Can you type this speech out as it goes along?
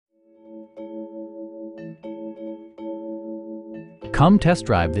Come test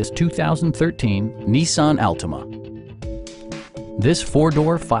drive this 2013 Nissan Altima. This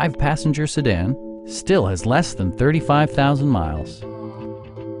four-door, five-passenger sedan still has less than 35,000 miles.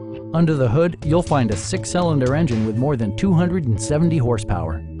 Under the hood, you'll find a six-cylinder engine with more than 270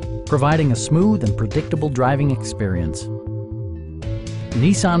 horsepower, providing a smooth and predictable driving experience.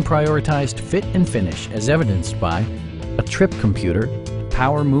 Nissan prioritized fit and finish as evidenced by a trip computer,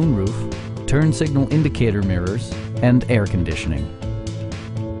 power moonroof, turn signal indicator mirrors, and air conditioning.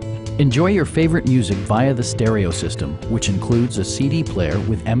 Enjoy your favorite music via the stereo system, which includes a CD player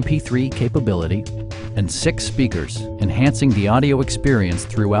with MP3 capability and 6 speakers, enhancing the audio experience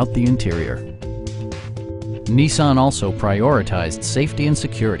throughout the interior. Nissan also prioritized safety and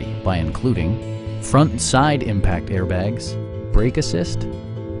security by including front and side impact airbags, brake assist,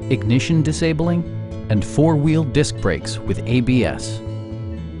 ignition disabling, and four-wheel disc brakes with ABS.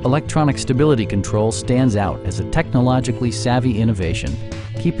 Electronic stability control stands out as a technologically savvy innovation,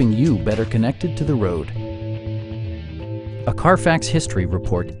 keeping you better connected to the road. A Carfax history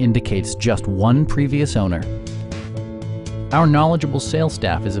report indicates just one previous owner. Our knowledgeable sales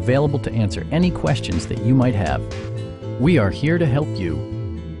staff is available to answer any questions that you might have. We are here to help you.